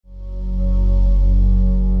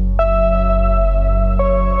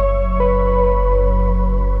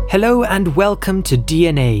Hello and welcome to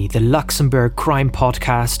DNA, the Luxembourg crime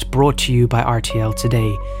podcast brought to you by RTL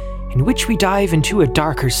Today, in which we dive into a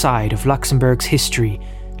darker side of Luxembourg's history,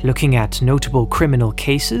 looking at notable criminal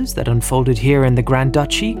cases that unfolded here in the Grand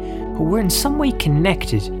Duchy who were in some way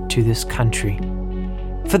connected to this country.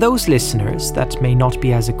 For those listeners that may not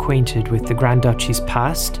be as acquainted with the Grand Duchy's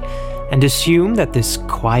past and assume that this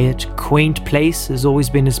quiet, quaint place has always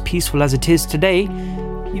been as peaceful as it is today,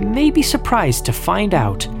 you may be surprised to find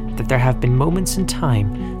out that there have been moments in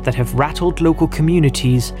time that have rattled local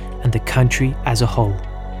communities and the country as a whole.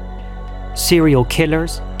 Serial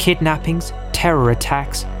killers, kidnappings, terror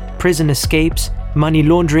attacks, prison escapes, money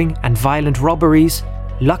laundering and violent robberies,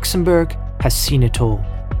 Luxembourg has seen it all.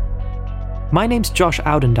 My name's Josh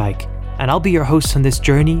Oudendijk, and I'll be your host on this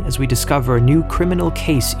journey as we discover a new criminal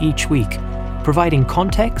case each week, providing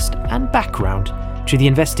context and background to the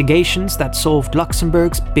investigations that solved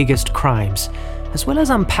Luxembourg's biggest crimes, as well as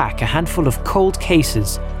unpack a handful of cold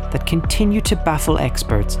cases that continue to baffle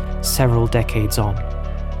experts several decades on.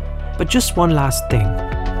 But just one last thing.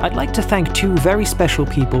 I'd like to thank two very special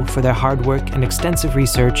people for their hard work and extensive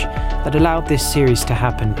research that allowed this series to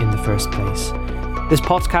happen in the first place. This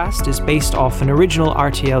podcast is based off an original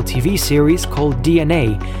RTL TV series called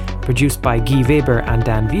DNA, produced by Guy Weber and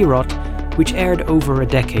Dan Wierot, which aired over a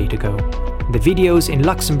decade ago. The videos in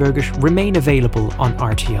Luxembourgish remain available on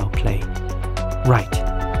RTL Play. Right,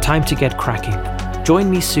 time to get cracking. Join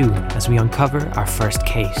me soon as we uncover our first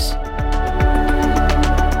case.